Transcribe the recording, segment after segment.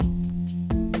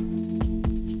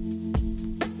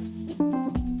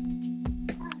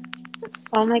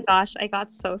Oh my gosh, I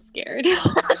got so scared.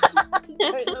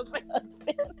 Sorry, that's my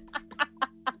husband.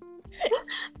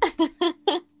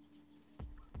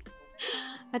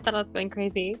 I thought I was going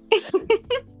crazy. It's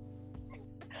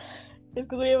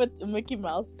because we have a Mickey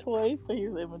Mouse toy, so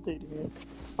he's imitating it.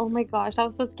 Oh my gosh, that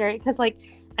was so scary. Because, like,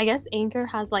 I guess Anchor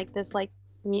has, like, this, like,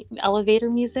 elevator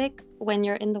music when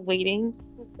you're in the waiting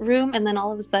room, and then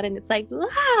all of a sudden it's like,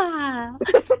 ah!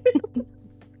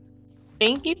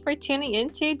 Thank you for tuning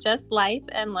into Just Life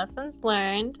and Lessons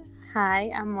Learned. Hi,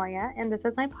 I'm Moya, and this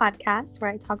is my podcast where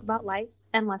I talk about life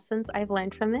and lessons I've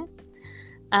learned from it.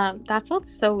 That felt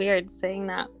so weird saying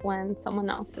that when someone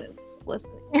else is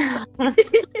listening.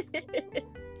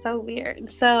 So weird.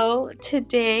 So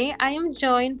today I am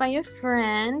joined by a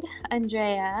friend,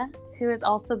 Andrea, who is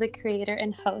also the creator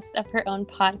and host of her own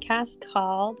podcast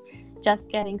called Just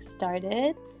Getting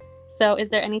Started. So is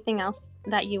there anything else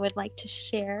that you would like to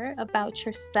share about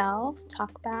yourself,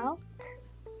 talk about?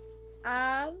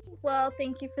 Well,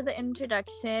 thank you for the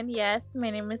introduction. Yes, my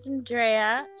name is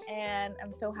Andrea, and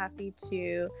I'm so happy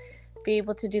to be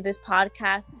able to do this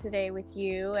podcast today with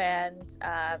you. And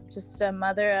just a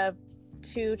mother of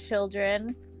two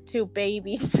children, two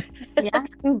babies. Yeah,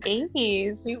 two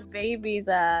babies.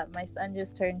 My son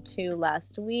just turned 2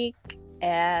 last week,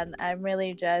 and I'm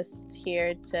really just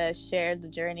here to share the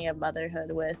journey of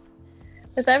motherhood with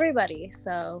everybody.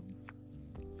 So,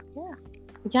 yeah.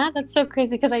 Yeah, that's so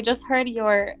crazy because I just heard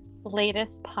your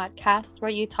latest podcast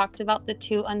where you talked about the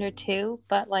 2 under 2,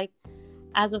 but like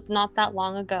as of not that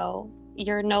long ago,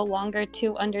 you're no longer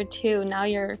 2 under 2. Now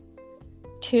you're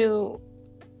 2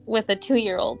 with a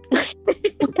 2-year-old.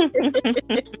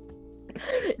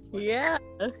 Yeah.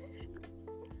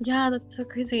 Yeah, that's so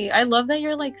crazy. I love that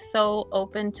you're like so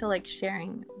open to like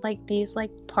sharing like these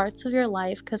like parts of your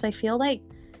life, because I feel like,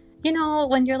 you know,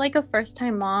 when you're like a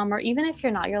first-time mom, or even if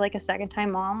you're not, you're like a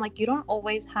second-time mom, like you don't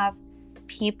always have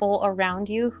people around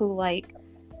you who like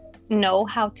know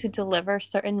how to deliver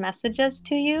certain messages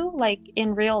to you, like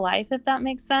in real life, if that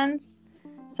makes sense.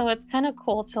 So it's kind of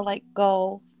cool to like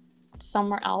go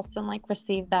somewhere else and like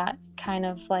receive that kind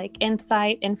of like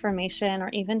insight, information, or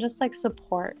even just like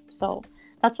support. So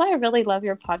that's why I really love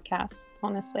your podcast.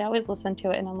 Honestly, I always listen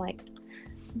to it and I'm like,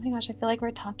 oh my gosh, I feel like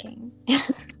we're talking.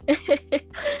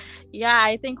 Yeah,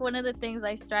 I think one of the things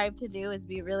I strive to do is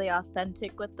be really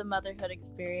authentic with the motherhood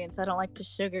experience. I don't like to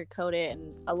sugarcoat it,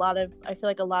 and I feel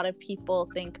like a lot of people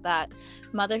think that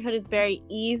motherhood is very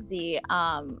easy,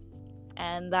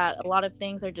 and that a lot of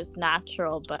things are just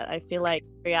natural, but I feel like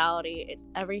in reality,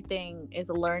 everything is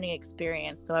a learning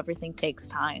experience, so everything takes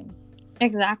time.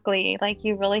 Exactly. Like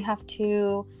you really have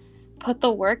to put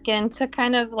the work in to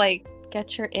kind of like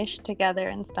get your ish together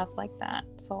and stuff like that.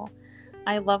 So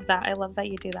I love that. I love that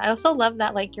you do that. I also love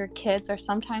that like your kids are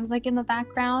sometimes like in the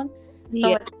background. So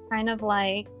Yeah. it's kind of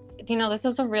like, you know, this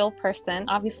is a real person.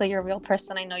 Obviously you're a real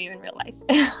person. I know you in real life.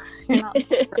 You're not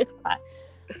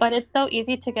but it's so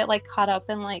easy to get like caught up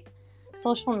in like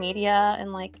social media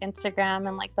and like Instagram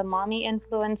and like the mommy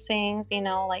influencing, you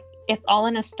know, like it's all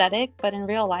an aesthetic, but in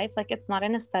real life, like it's not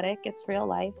an aesthetic, it's real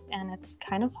life, and it's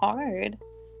kind of hard.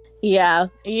 Yeah,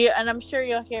 and I'm sure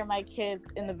you'll hear my kids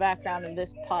in the background in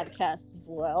this podcast as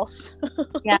well.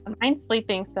 Yeah, mine's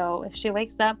sleeping, so if she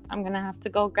wakes up, I'm gonna have to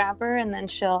go grab her, and then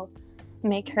she'll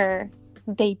make her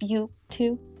debut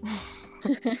too.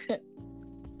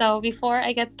 So before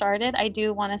I get started, I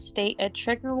do want to state a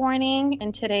trigger warning.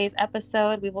 In today's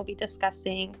episode, we will be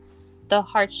discussing the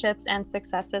hardships and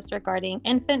successes regarding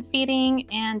infant feeding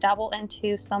and dabble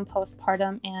into some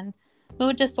postpartum and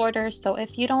mood disorders. So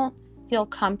if you don't feel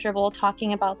comfortable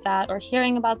talking about that or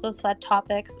hearing about those said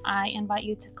topics, I invite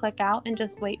you to click out and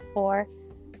just wait for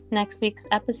next week's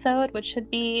episode, which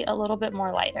should be a little bit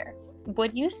more lighter.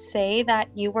 Would you say that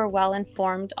you were well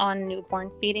informed on newborn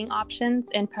feeding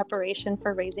options in preparation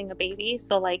for raising a baby?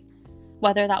 So like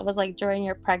whether that was like during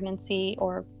your pregnancy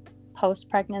or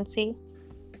post-pregnancy?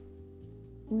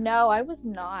 No, I was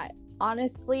not.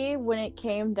 Honestly, when it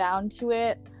came down to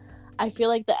it, I feel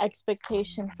like the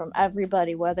expectation from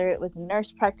everybody, whether it was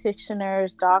nurse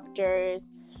practitioners, doctors,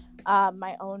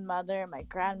 my own mother, my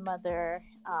grandmother,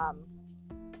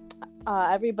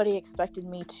 everybody expected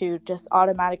me to just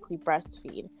automatically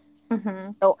breastfeed.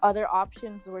 Mm-hmm. So other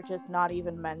options were just not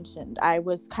even mentioned. I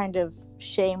was kind of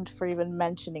shamed for even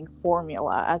mentioning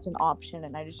formula as an option,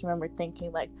 and I just remember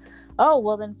thinking like, oh,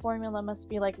 well then formula must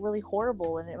be like really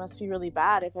horrible and it must be really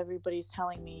bad if everybody's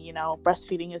telling me, you know,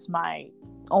 breastfeeding is my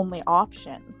only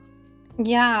option.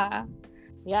 Yeah,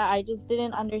 I just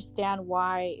didn't understand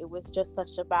why it was just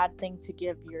such a bad thing to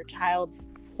give your child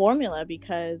formula,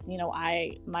 because, you know,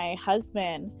 my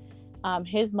husband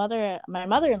my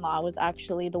mother-in-law was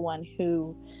actually the one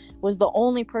who was the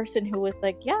only person who was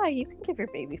like, yeah, you can give your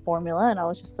baby formula. And I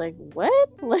was just like,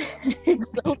 what? Like,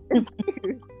 so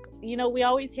confused. You know, we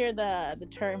always hear the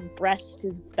term breast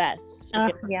is best.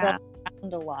 Yeah.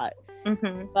 Around a lot.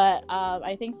 Mm-hmm. But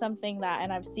I think something that,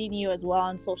 and I've seen you as well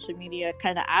on social media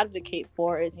kind of advocate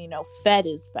for, is, you know, fed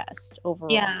is best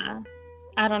overall. Yeah.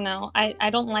 I don't know. I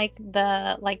don't like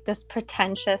this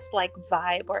pretentious like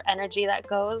vibe or energy that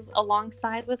goes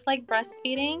alongside with like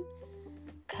breastfeeding.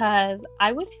 Cause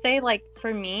I would say, like,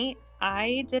 for me,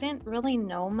 I didn't really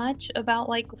know much about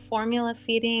like formula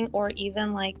feeding or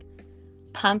even like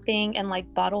pumping and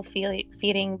like bottle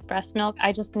feeding breast milk.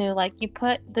 I just knew like you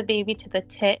put the baby to the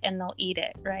tit and they'll eat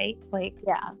it, right? Like,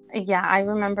 yeah, I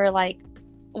remember like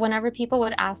whenever people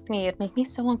would ask me, it'd make me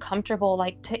so uncomfortable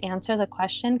like to answer the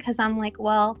question, because I'm like,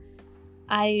 well,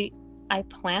 I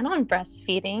plan on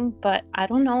breastfeeding, but I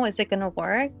don't know, is it gonna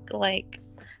work? Like,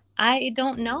 I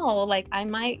don't know. Like, I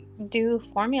might do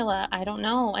formula. I don't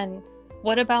know. And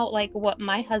what about like what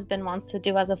my husband wants to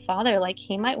do as a father? Like,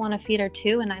 he might want to feed her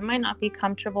too, and I might not be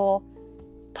comfortable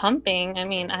pumping. I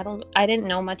mean, I didn't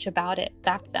know much about it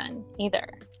back then either.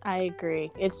 I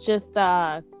agree. It's just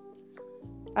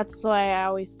that's why I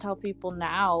always tell people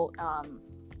now,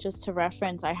 just to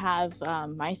reference, I have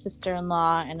my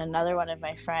sister-in-law and another one of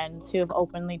my friends who have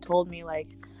openly told me,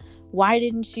 like, why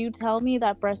didn't you tell me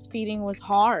that breastfeeding was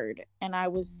hard? And I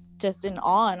was just in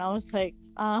awe, and I was like,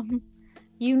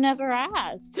 you never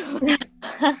asked.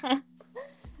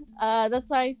 That's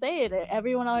why I say it.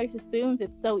 Everyone always assumes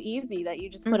it's so easy that you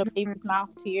just put a baby's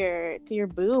mouth to your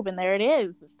boob and there it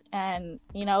is. And,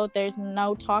 you know, there's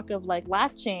no talk of like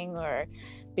latching or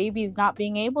babies not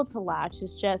being able to latch.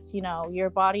 It's just, you know, your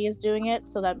body is doing it,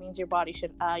 so that means your baby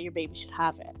should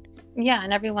have it. Yeah,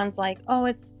 and everyone's like, oh,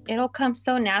 it'll come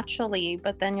so naturally,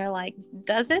 but then you're like,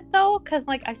 does it though? Because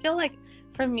like I feel like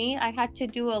for me, I had to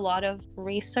do a lot of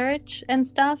research and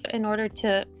stuff in order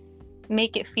to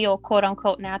make it feel quote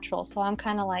unquote natural. So I'm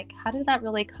kind of like, how did that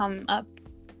really come up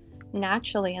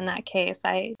naturally in that case?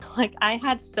 I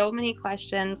had so many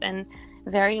questions and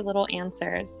very little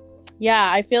answers.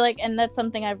 Yeah, I feel like, and that's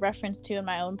something I've referenced to in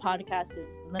my own podcast,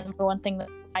 is the number one thing that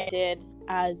I did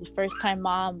as a first-time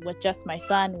mom with just my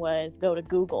son was go to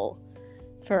Google.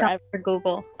 Dr.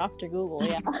 Google,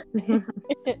 yeah.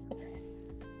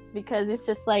 Because it's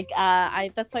just like,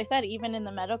 that's why I said, even in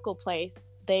the medical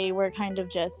place, they were kind of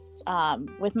just,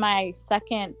 with my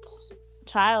second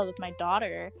child, with my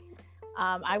daughter,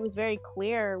 I was very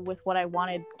clear with what I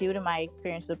wanted to do to my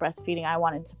experience with breastfeeding. I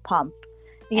wanted to pump.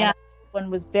 Yeah. One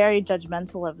was very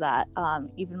judgmental of that.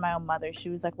 Even my own mother, she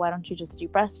was like, why don't you just do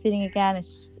breastfeeding again?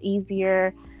 It's just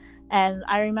easier. And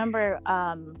I remember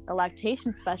a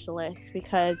lactation specialist,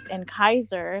 because in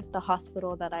Kaiser, the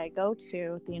hospital that I go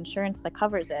to, the insurance that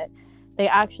covers it, they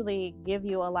actually give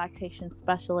you a lactation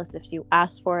specialist if you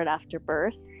ask for it after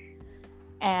birth.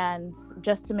 And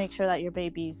just to make sure that your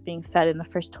baby's being fed in the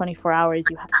first 24 hours,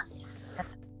 you have.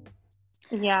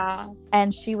 Yeah.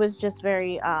 And she was just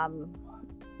very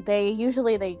they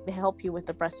help you with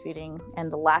the breastfeeding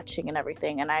and the latching and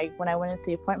everything. And when I went into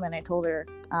the appointment, I told her,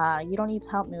 you don't need to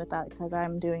help me with that because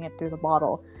I'm doing it through the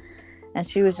bottle. And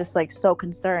she was just like so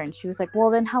concerned. She was like, well,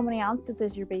 then how many ounces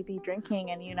is your baby drinking?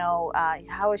 And, you know,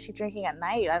 how is she drinking at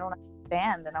night? I don't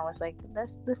understand. And I was like,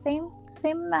 that's the same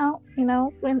amount, you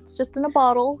know, when it's just in a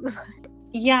bottle.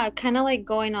 Yeah, kind of like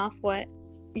going off what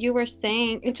you were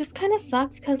saying, it just kind of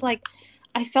sucks because like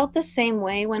I felt the same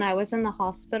way when I was in the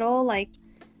hospital. Like,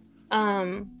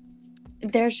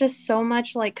 there's just so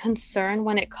much like concern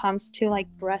when it comes to like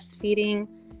breastfeeding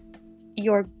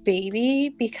your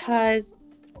baby, because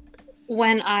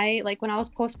when I was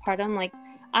postpartum, like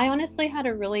I honestly had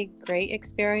a really great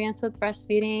experience with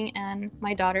breastfeeding and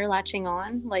my daughter latching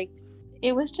on. Like,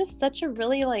 it was just such a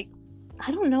really, like,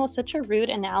 I don't know, such a rude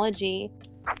analogy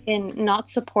in not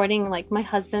supporting like my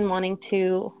husband wanting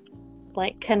to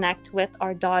like connect with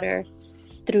our daughter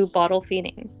through bottle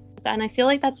feeding. And I feel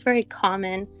like that's very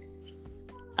common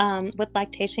with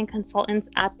lactation consultants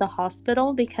at the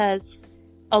hospital, because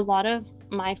a lot of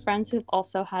my friends who've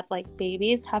also had like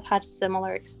babies have had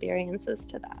similar experiences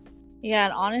to that. Yeah,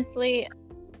 and honestly,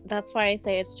 that's why I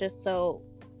say it's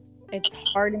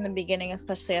hard in the beginning,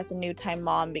 especially as a new time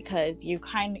mom, because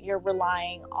you're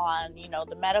relying on, you know,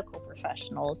 the medical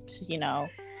professionals to, you know,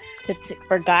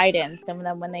 for guidance. And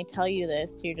then when they tell you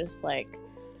this, you're just like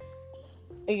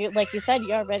you said,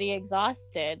 you're already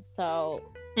exhausted. So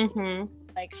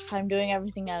like, I'm doing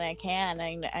everything that I can,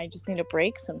 and I just need a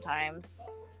break sometimes.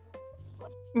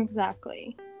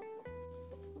 Exactly.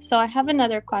 So I have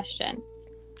another question.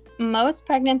 Most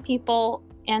pregnant people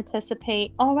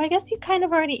anticipate, oh, I guess you kind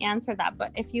of already answered that,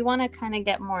 but if you want to kind of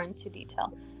get more into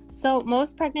detail. So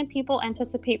most pregnant people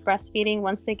anticipate breastfeeding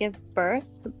once they give birth,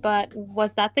 but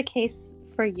was that the case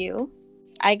for you?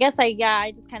 I guess I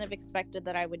just kind of expected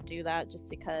that I would do that just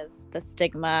because the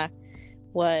stigma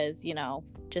was,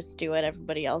 just do it.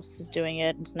 Everybody else is doing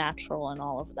it. It's natural and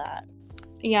all of that.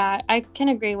 Yeah, I can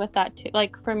agree with that too.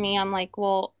 Like for me, I'm like,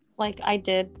 well, like I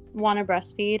did want to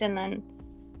breastfeed, and then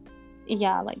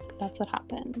yeah, like that's what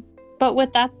happened. But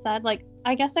with that said, like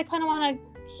I guess I kind of want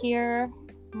to hear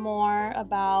more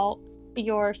about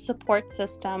your support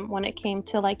system when it came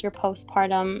to like your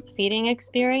postpartum feeding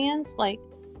experience. Like,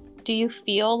 do you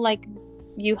feel like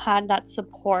you had that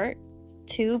support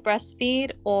to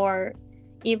breastfeed, or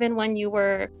even when you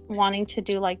were wanting to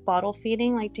do like bottle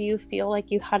feeding, like do you feel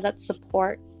like you had that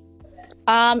support?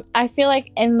 I feel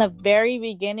like in the very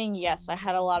beginning, yes, I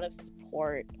had a lot of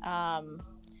support.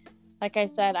 Like I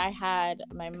said, I had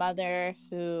my mother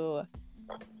who,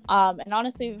 and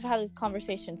honestly, we've had this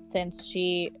conversation since.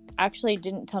 She actually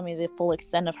didn't tell me the full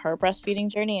extent of her breastfeeding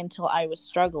journey until I was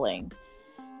struggling.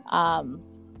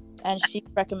 And she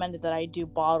recommended that I do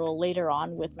bottle later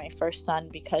on with my first son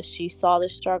because she saw the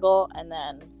struggle. And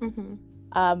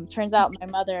then turns out my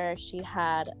mother, she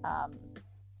had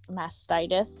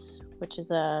mastitis, which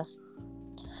is I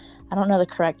don't know the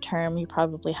correct term. You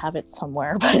probably have it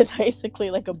somewhere, but it's basically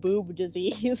like a boob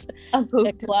disease. A boob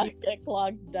a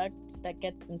clogged ducts that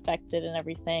gets infected and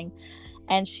everything.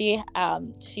 And she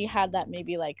had that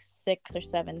maybe like 6 or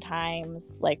 7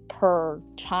 times like per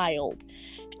child.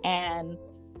 And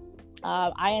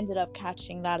I ended up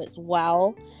catching that as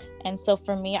well. And so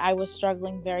for me, I was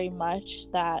struggling very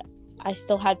much that I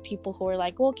still had people who were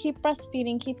like, well, keep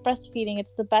breastfeeding.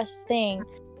 It's the best thing.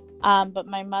 But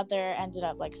my mother ended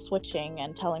up like switching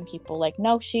and telling people like,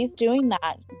 no, she's doing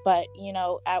that. But,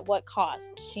 at what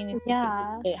cost? She needs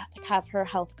to have her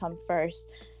health come first.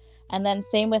 And then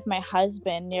same with my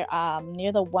husband near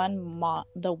the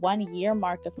 1 year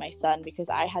mark of my son, because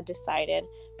I had decided,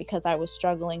 because I was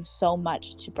struggling so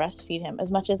much to breastfeed him,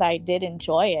 as much as I did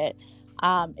enjoy it,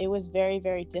 it was very,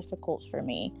 very difficult for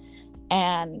me.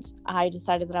 And I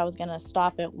decided that I was going to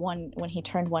stop it when he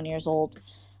turned 1 year old.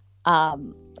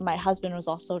 My husband was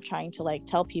also trying to like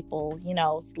tell people,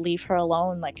 leave her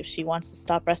alone. Like if she wants to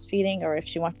stop breastfeeding or if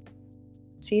she wants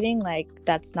feeding, like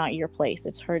that's not your place.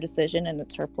 It's her decision and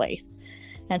it's her place.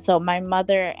 And so my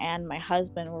mother and my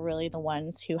husband were really the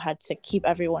ones who had to keep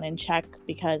everyone in check,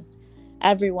 because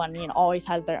everyone always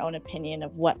has their own opinion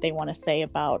of what they want to say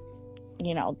about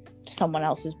someone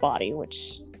else's body,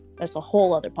 which is a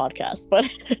whole other podcast. But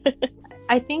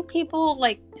I think people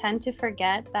like tend to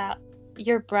forget that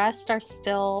your breasts are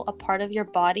still a part of your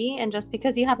body, and just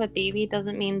because you have a baby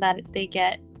doesn't mean that they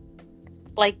get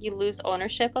like you lose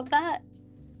ownership of that.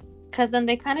 Because then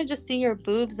they kind of just see your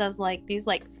boobs as like these,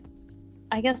 like,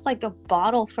 I guess like a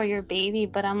bottle for your baby.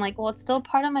 But I'm like, well, it's still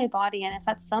part of my body. And if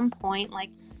at some point, like,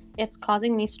 it's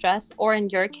causing me stress, or in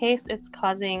your case,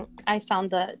 I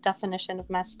found the definition of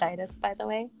mastitis, by the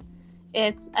way.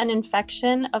 It's an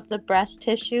infection of the breast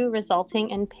tissue resulting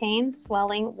in pain,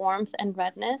 swelling, warmth, and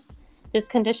redness. This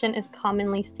condition is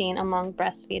commonly seen among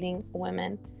breastfeeding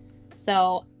women.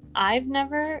 So I've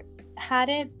never had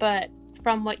it, but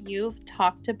from what you've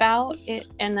talked about it,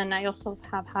 and then I also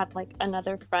have had like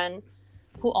another friend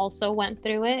who also went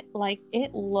through it, like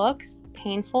it looks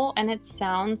painful and it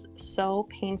sounds so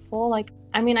painful. Like,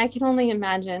 I mean, I can only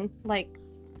imagine like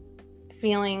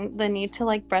feeling the need to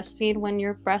like breastfeed when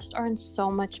your breasts are in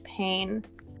so much pain.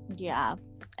 Yeah.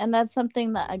 And that's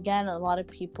something that, again, a lot of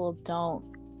people don't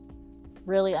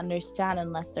really understand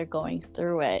unless they're going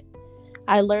through it.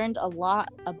 I learned a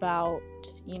lot about,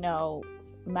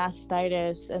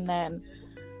 mastitis, and then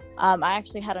I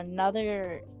actually had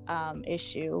another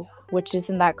issue, which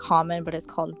isn't that common, but it's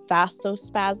called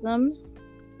vasospasms.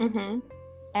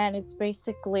 And it's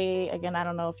basically, again, I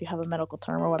don't know if you have a medical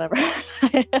term or whatever.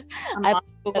 I'm on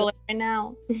Google it right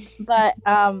now. But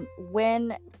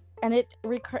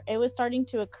it was starting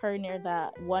to occur near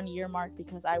that 1 year mark,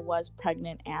 because I was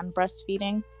pregnant and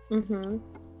breastfeeding.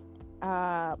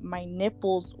 My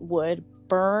nipples would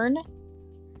burn.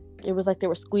 It was like they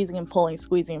were squeezing and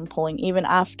pulling, even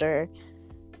after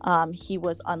he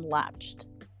was unlatched.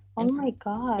 Oh my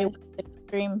God. It was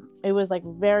extreme. It was like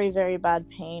very, very bad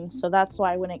pain. So that's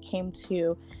why when it came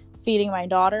to feeding my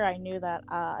daughter, I knew that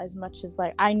as much as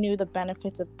like I knew the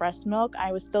benefits of breast milk,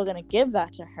 I was still going to give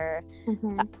that to her. I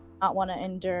did not want to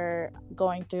endure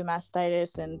going through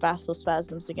mastitis and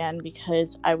vasospasms again,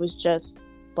 because I was just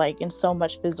like in so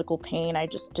much physical pain. I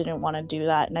just didn't want to do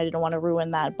that, and I didn't want to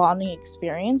ruin that bonding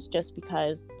experience just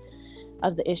because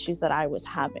of the issues that I was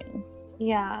having.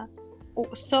 Yeah.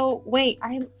 So wait,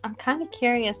 I'm kind of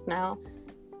curious now.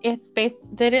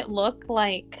 Did it look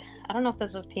like, I don't know if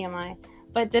this is TMI,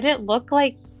 but did it look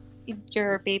like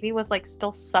your baby was like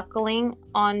still suckling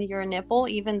on your nipple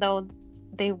even though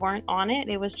they weren't on it?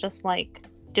 It was just like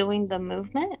doing the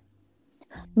movement?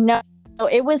 No,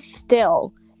 it was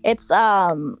still. It's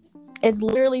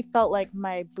literally felt like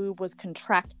my boob was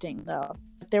contracting though.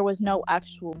 There was no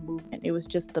actual movement. It was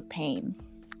just the pain.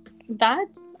 That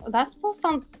that still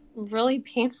sounds really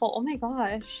painful. Oh my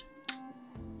gosh.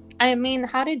 I mean,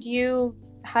 how did you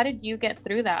get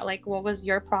through that? Like, what was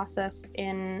your process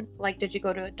in, like, did you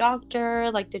go to a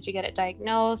doctor? Like, did you get it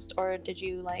diagnosed, or did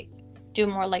you like do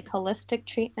more like holistic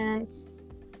treatments?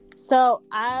 So,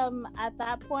 at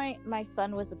that point, my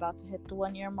son was about to hit the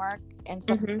 1 year mark, and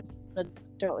so Mm-hmm. the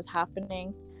doctor what was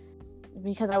happening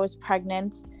because I was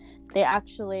pregnant. They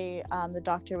actually, the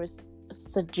doctor was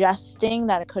suggesting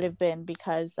that it could have been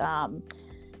because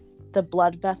the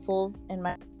blood vessels in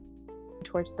my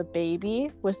towards the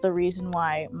baby was the reason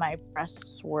why my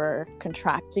breasts were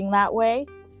contracting that way.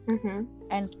 Mm-hmm.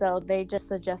 And so they just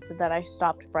suggested that I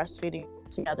stopped breastfeeding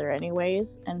together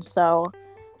anyways. And so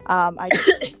I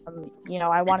just,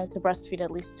 I wanted to breastfeed at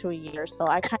least to a year. So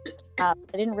I I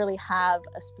didn't really have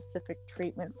a specific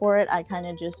treatment for it. I kind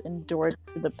of just endured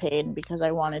the pain because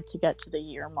I wanted to get to the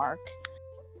year mark.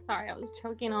 Sorry, I was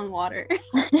choking on water.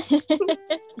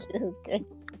 You're okay.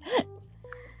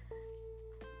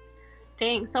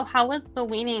 Dang. So how was the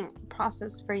weaning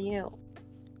process for you?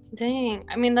 Dang.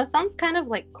 I mean, that sounds kind of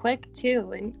like quick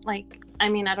too. And like, I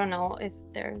mean, I don't know if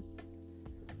there's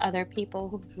other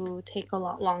people who take a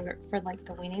lot longer for like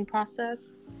the weaning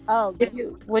process. Oh,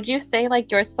 Would you say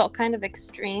like yours felt kind of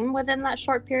extreme within that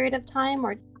short period of time,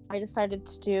 or? I decided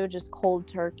to do just cold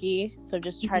turkey. So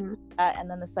just tried to do that. And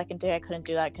then the second day I couldn't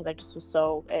do that because I just was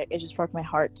it just broke my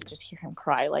heart to just hear him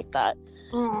cry like that.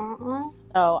 Aww.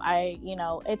 So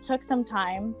it took some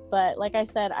time, but like I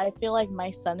said, I feel like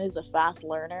my son is a fast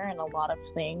learner in a lot of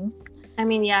things. I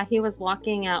mean, yeah, he was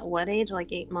walking at what age?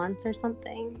 Like 8 months or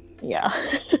something? Yeah.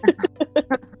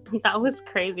 That was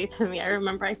crazy to me. I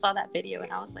remember I saw that video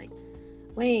and I was like,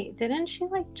 wait, didn't she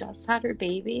like just had her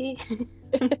baby?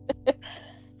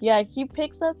 Yeah, he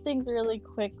picks up things really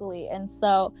quickly. And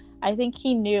so I think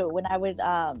he knew when I would,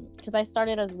 because I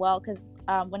started as well, because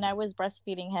when I was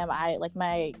breastfeeding him, I like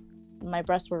my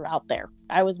breasts were out there.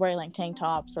 I was wearing like tank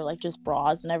tops or like just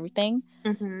bras and everything.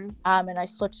 Mm-hmm. And I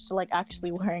switched to like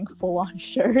actually wearing full on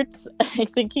shirts. I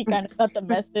think he kind of got the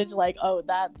message like, oh,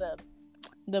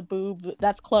 the boob,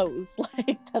 that's clothes.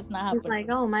 Like, that's not happening. He's like,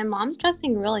 oh, my mom's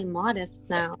dressing really modest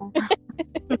now.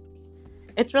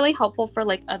 It's really helpful for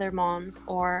like other moms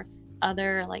or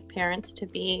other like parents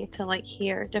to like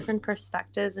hear different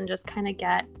perspectives and just kind of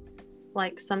get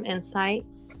like some insight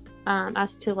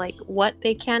as to like what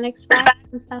they can expect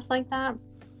and stuff like that.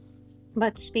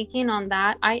 But speaking on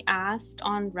that, I asked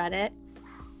on Reddit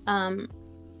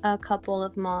a couple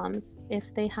of moms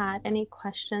if they had any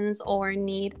questions or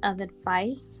need of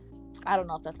advice. I don't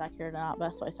know if that's accurate or not, but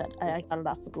that's why I said I got it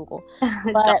off of Google.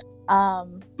 But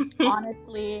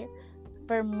honestly,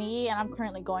 for me, and I'm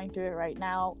currently going through it right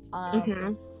now,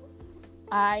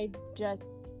 I just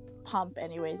pump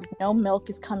anyways. If no milk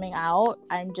is coming out,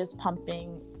 I'm just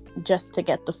pumping just to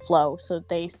get the flow. So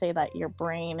they say that your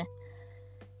brain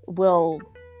will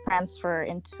transfer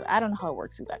into, I don't know how it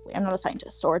works exactly. I'm not a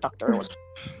scientist or a doctor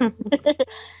or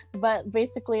but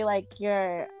basically like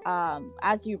your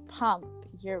as you pump,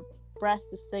 your breast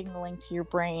is signaling to your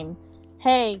brain,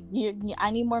 hey,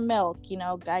 I need more milk,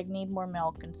 I need more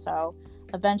milk. And so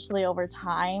eventually over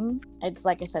time, it's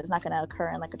like I said, it's not going to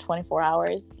occur in like a 24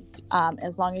 hours.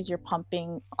 As long as you're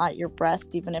pumping at your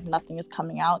breast, even if nothing is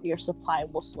coming out, your supply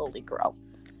will slowly grow.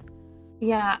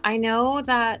 Yeah, I know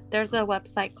that there's a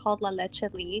website called La Leche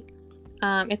League.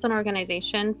 It's an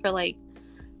organization for like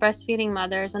breastfeeding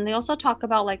mothers, and they also talk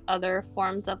about like other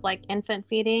forms of like infant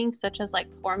feeding, such as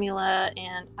like formula,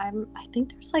 and I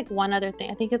think there's like one other thing.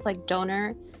 I think it's like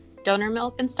donor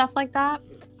milk and stuff like that.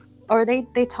 Or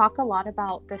they talk a lot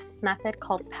about this method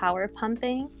called power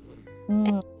pumping.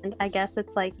 And I guess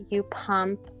it's like you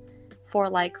pump for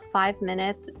like 5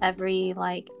 minutes every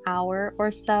like hour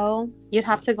or so. You'd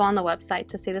have to go on the website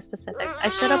to see the specifics. I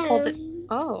should have pulled it.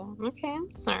 Oh, okay. I'm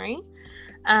sorry.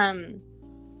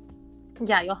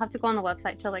 Yeah, you'll have to go on the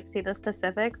website to like see the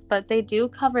specifics, but they do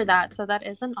cover that, so that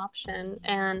is an option.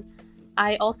 And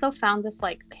I also found this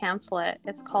like pamphlet.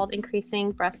 It's called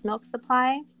Increasing Breast Milk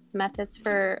Supply: Methods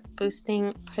for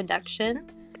Boosting Production.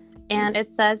 And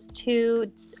it says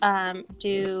to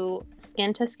do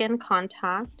skin-to-skin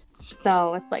contact,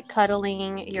 So it's like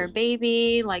cuddling your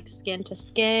baby, like skin to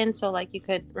skin. So like you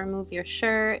could remove your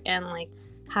shirt and like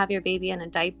have your baby in a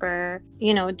diaper,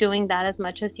 you know, doing that as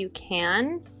much as you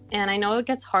can. And I know it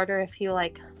gets harder if you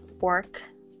like work,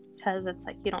 because it's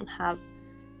like you don't have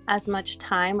as much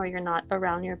time or you're not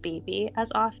around your baby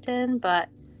as often. But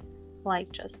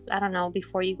like, just, I don't know,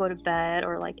 before you go to bed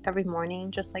or like every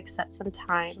morning, just like set some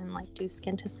time and like do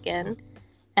skin to skin.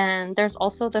 And there's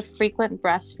also the frequent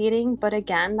breastfeeding, but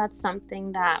again, that's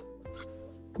something that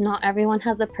not everyone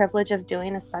has the privilege of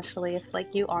doing, especially if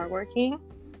like you are working.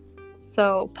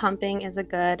 So pumping is a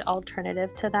good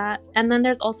alternative to that. And then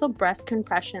there's also breast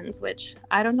compressions, which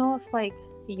I don't know if like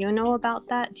you know about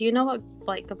that. Do you know what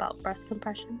like about breast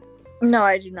compressions? No,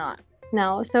 I do not.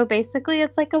 No. So basically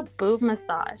it's like a boob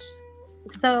massage.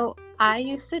 So I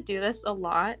used to do this a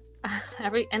lot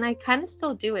and I kind of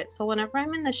still do it. So whenever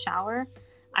I'm in the shower,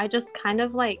 I just kind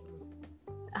of like,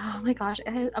 oh my gosh,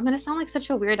 I'm gonna sound like such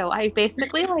a weirdo. I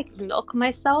basically like milk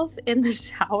myself in the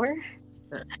shower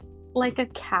like a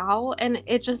cow, and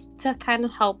it just to kind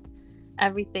of help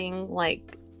everything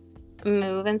like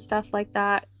move and stuff like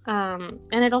that. And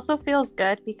it also feels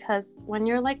good because when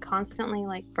you're like constantly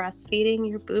like breastfeeding,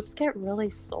 your boobs get really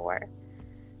sore.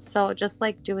 So just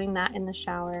like doing that in the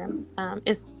shower,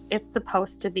 it's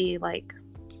supposed to be like,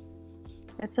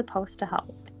 it's supposed to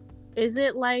help. Is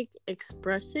it like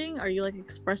expressing? Are you like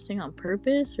expressing on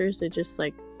purpose, or is it just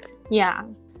like... Yeah.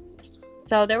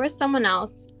 So there was someone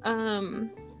else,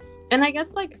 and I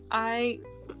guess like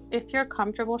if you're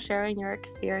comfortable sharing your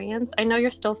experience, I know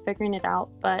you're still figuring it out,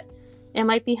 but it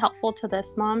might be helpful to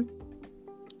this mom.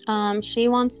 She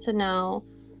wants to know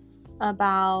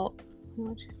about,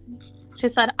 what did she say? She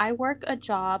said, I work a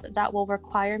job that will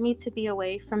require me to be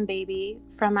away from baby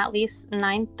from at least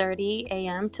 9:30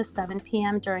 a.m. to 7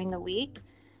 p.m. during the week,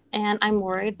 and I'm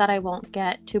worried that I won't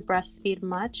get to breastfeed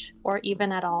much or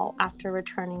even at all after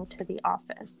returning to the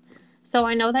office. So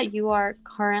I know that you are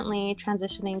currently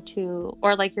transitioning to,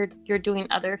 or like you're doing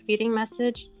other feeding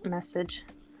methods,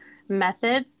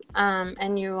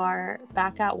 and you are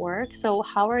back at work. So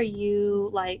how are you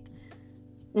like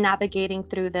navigating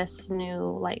through this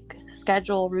new like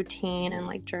schedule, routine, and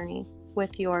like journey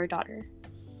with your daughter?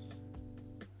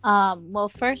 Well,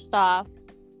 first off,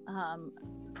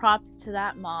 props to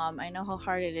that mom. I know how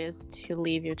hard it is to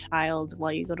leave your child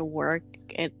while you go to work.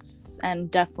 And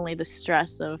definitely the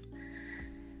stress of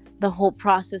the whole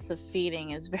process of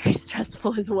feeding is very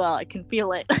stressful as well. I can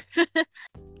feel it.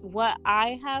 What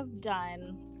I have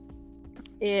done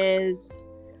is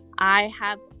I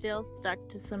have still stuck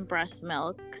to some breast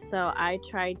milk. So I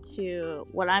try to,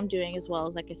 what I'm doing as well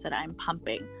is, like I said, I'm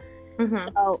pumping. Mm-hmm.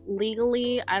 So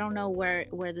legally, I don't know where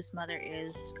this mother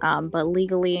is, but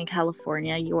legally in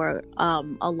California, you are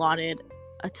allotted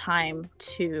a time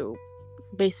to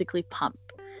basically pump.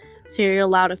 So you're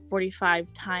allowed a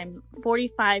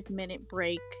 45-minute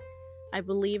break. I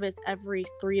believe it's every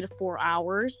 3 to 4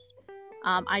 hours.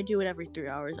 I do it every 3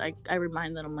 hours. I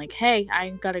remind them, I'm like, hey, I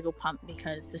gotta go pump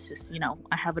because this is,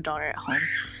 I have a daughter at home.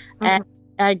 Mm-hmm.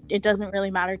 And it doesn't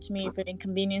really matter to me if it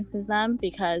inconveniences them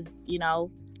because,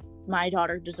 my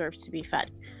daughter deserves to be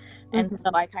fed. And Mm-hmm. so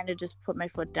I kind of just put my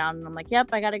foot down and I'm like, yep,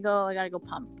 I gotta go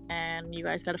pump. And you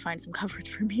guys gotta find some coverage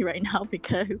for me right now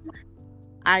because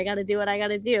I gotta do what I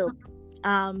gotta do.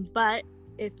 But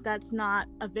if that's not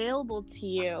available to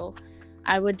you,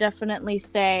 I would definitely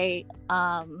say,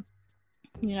 again,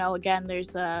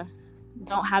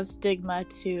 don't have stigma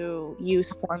to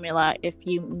use formula if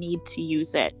you need to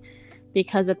use it.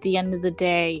 Because at the end of the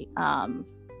day,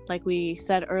 like we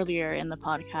said earlier in the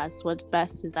podcast, what's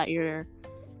best is that your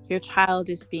child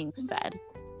is being fed.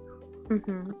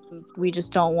 Mm-hmm. We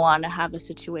just don't want to have a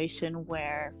situation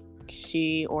where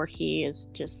she or he is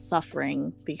just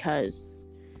suffering because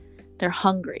they're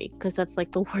hungry, because that's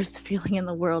like the worst feeling in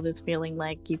the world, is feeling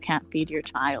like you can't feed your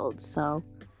child. So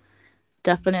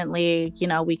definitely,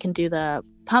 we can do the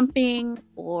pumping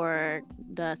or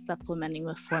the supplementing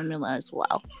with formula as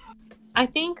well. I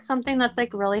think something that's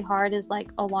like really hard is like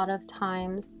a lot of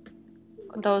times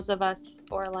those of us,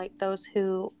 or like those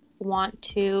who want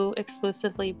to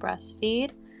exclusively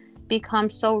breastfeed, become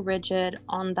so rigid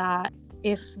on that.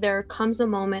 If there comes a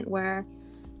moment where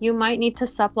you might need to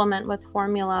supplement with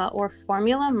formula, or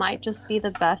formula might just be the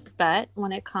best bet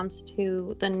when it comes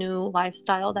to the new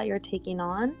lifestyle that you're taking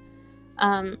on,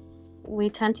 we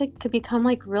tend to become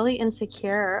like really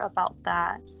insecure about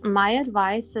that. My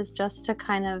advice is just to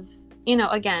kind of,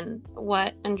 again,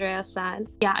 what Andrea said.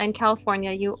 Yeah, in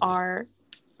California, you are,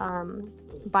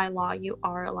 by law, you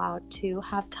are allowed to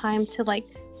have time to like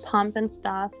pump and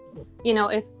stuff.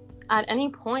 If at any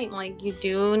point, like, you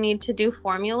do need to do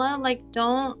formula, like,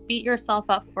 don't beat yourself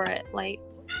up for it. Like,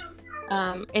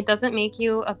 it doesn't make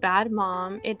you a bad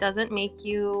mom. It doesn't make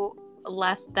you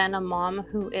less than a mom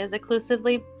who is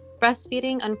exclusively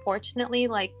breastfeeding. Unfortunately,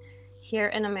 like, here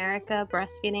in America,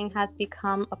 breastfeeding has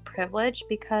become a privilege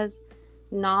because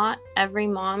not every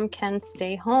mom can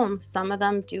stay home. Some of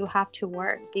them do have to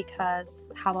work because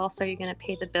how else are you going to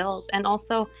pay the bills? And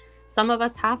also, some of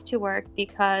us have to work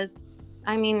because,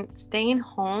 I mean, staying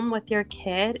home with your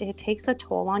kid, it takes a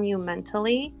toll on you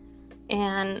mentally.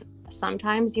 And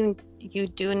sometimes you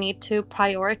do need to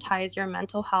prioritize your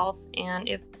mental health. And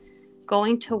if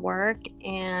going to work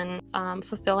and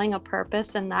fulfilling a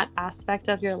purpose in that aspect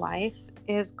of your life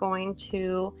is going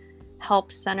to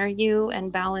help center you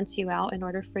and balance you out in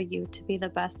order for you to be the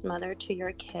best mother to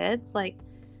your kids, like,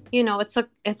 you know,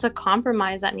 it's a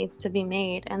compromise that needs to be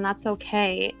made, and that's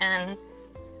okay. And,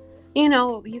 you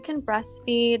know, you can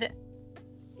breastfeed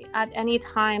at any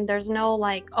time. There's no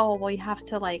like, oh, well, you have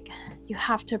to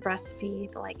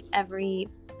breastfeed like every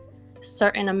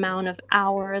certain amount of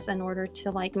hours in order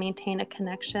to like maintain a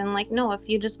connection. Like, no, if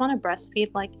you just want to breastfeed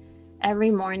like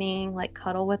every morning, like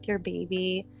cuddle with your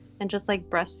baby and just like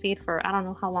breastfeed for, I don't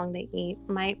know how long they eat.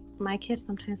 My kids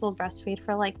sometimes will breastfeed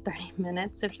for like 30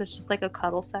 minutes if it's just like a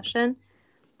cuddle session.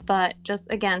 But just,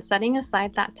 again, setting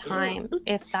aside that time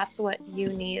if that's what you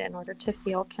need in order to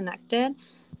feel connected.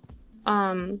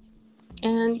 And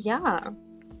yeah,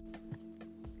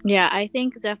 I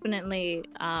think definitely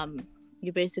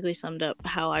you basically summed up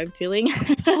how I'm feeling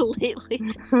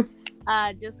lately.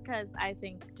 Just because I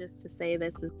think, just to say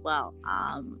this as well,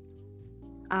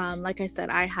 like I said,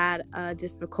 I had a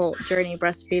difficult journey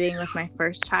breastfeeding with my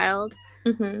first child.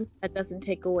 That doesn't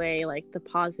take away like the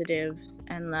positives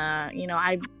and the, you know,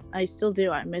 I still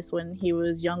do. I miss when he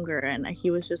was younger and he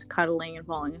was just cuddling and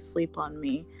falling asleep on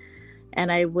me.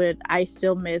 And I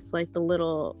still miss like the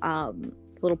little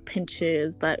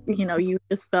pinches that, you know, you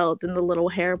just felt, and the little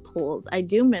hair pulls. I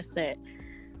do miss it.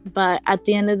 But at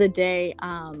the end of the day,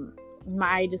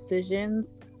 my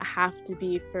decisions have to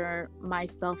be for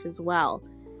myself as well.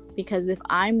 Because if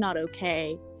I'm not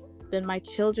okay, then my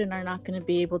children are not going to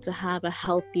be able to have a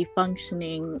healthy,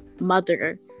 functioning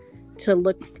mother to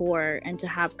look for and to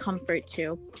have comfort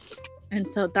to. And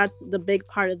so that's the big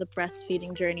part of the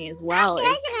breastfeeding journey as well.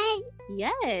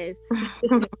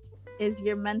 Is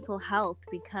your mental health,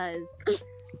 because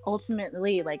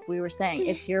ultimately, like we were saying,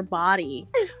 it's your body,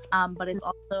 but it's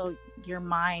also your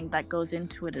mind that goes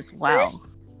into it as well.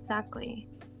 Exactly.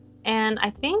 And I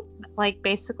think like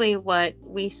basically what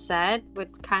we said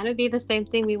would kind of be the same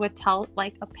thing we would tell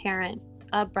like a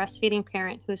breastfeeding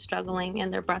parent who's struggling in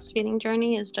their breastfeeding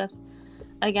journey, is just,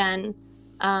 again,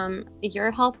 your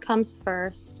health comes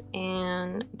first.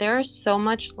 And there's so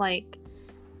much like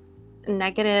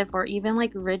negative or even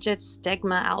like rigid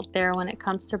stigma out there when it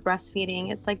comes to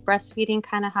breastfeeding. It's like breastfeeding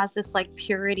kind of has this like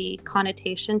purity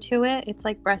connotation to it. It's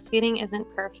like breastfeeding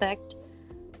isn't perfect.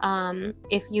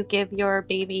 If you give your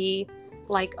baby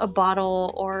like a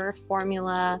bottle or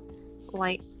formula,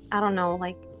 like, I don't know,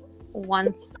 like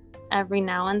once every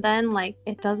now and then, like,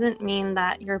 it doesn't mean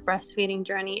that your breastfeeding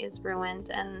journey is ruined.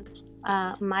 And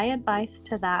my advice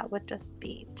to that would just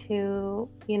be to,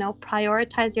 you know,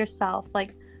 prioritize yourself.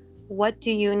 Like, what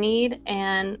do you need,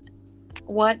 and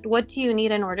what do you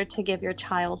need in order to give your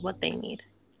child what they need?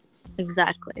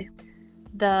 Exactly.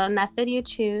 The method you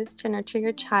choose to nurture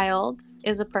your child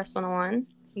is a personal one.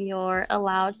 You're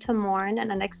allowed to mourn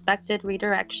an unexpected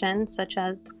redirection, such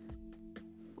as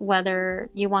whether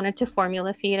you wanted to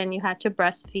formula feed and you had to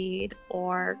breastfeed,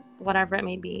 or whatever it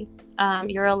may be.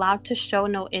 You're allowed to show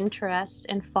no interest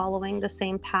in following the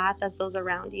same path as those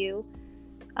around you,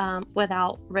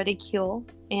 without ridicule.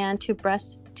 And to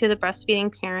the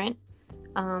breastfeeding parent,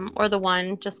 or the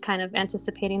one just kind of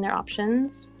anticipating their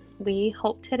options, we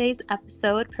hope today's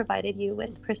episode provided you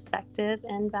with perspective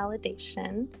and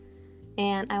validation.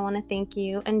 And I want to thank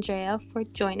you, Andrea, for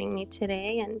joining me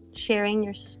today and sharing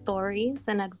your stories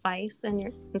and advice and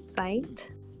your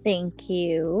insight. Thank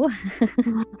you.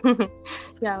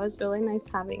 Yeah, it was really nice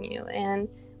having you. And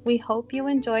we hope you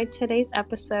enjoyed today's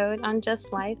episode on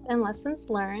Just Life and Lessons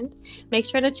Learned. Make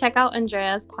sure to check out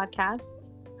Andrea's podcast,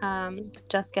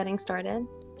 Just Getting Started.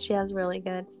 She has really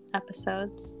good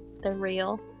episodes. They're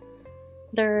real.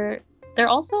 They're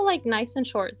also like nice and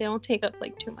short. They don't take up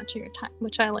like too much of your time,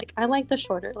 which I like. I like the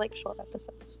shorter, like short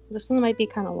episodes. This one might be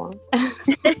kind of long.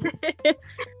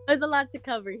 There's a lot to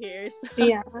cover here. So.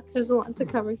 Yeah, there's a lot to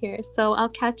cover here. So I'll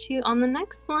catch you on the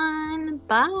next one.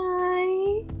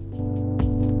 Bye.